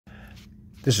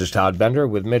This is Todd Bender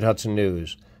with Mid-Hudson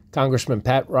News. Congressman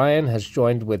Pat Ryan has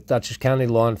joined with Dutchess County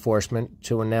law enforcement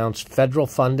to announce federal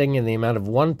funding in the amount of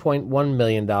 $1.1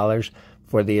 million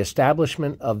for the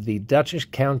establishment of the Dutchess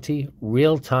County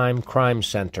Real-Time Crime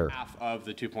Center. Half of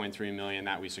the $2.3 million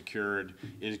that we secured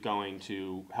is going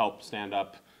to help stand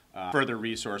up, further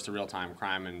resource the Real-Time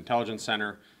Crime and Intelligence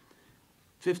Center.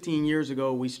 15 years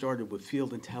ago, we started with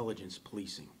field intelligence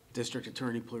policing. District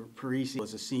Attorney Parisi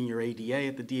was a senior ADA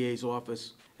at the DA's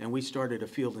office, and we started a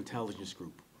field intelligence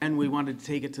group. And we wanted to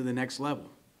take it to the next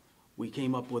level. We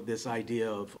came up with this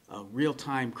idea of a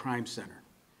real-time crime center.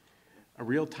 A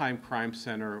real-time crime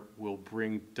center will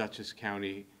bring Dutchess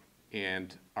County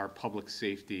and our public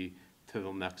safety to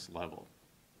the next level.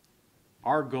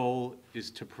 Our goal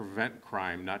is to prevent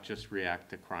crime, not just react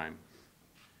to crime.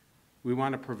 We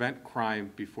want to prevent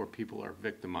crime before people are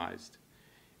victimized.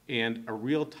 And a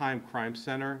real-time crime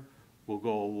center will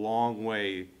go a long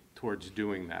way towards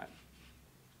doing that.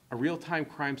 A real-time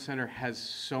crime center has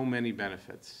so many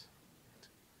benefits.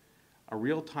 A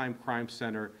real-time crime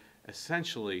center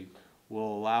essentially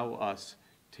will allow us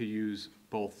to use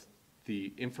both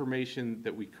the information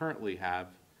that we currently have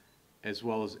as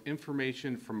well as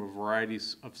information from a variety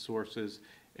of sources,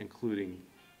 including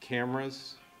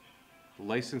cameras,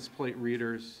 license plate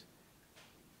readers,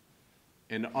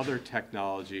 and other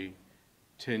technology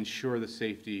to ensure the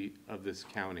safety of this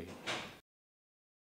county.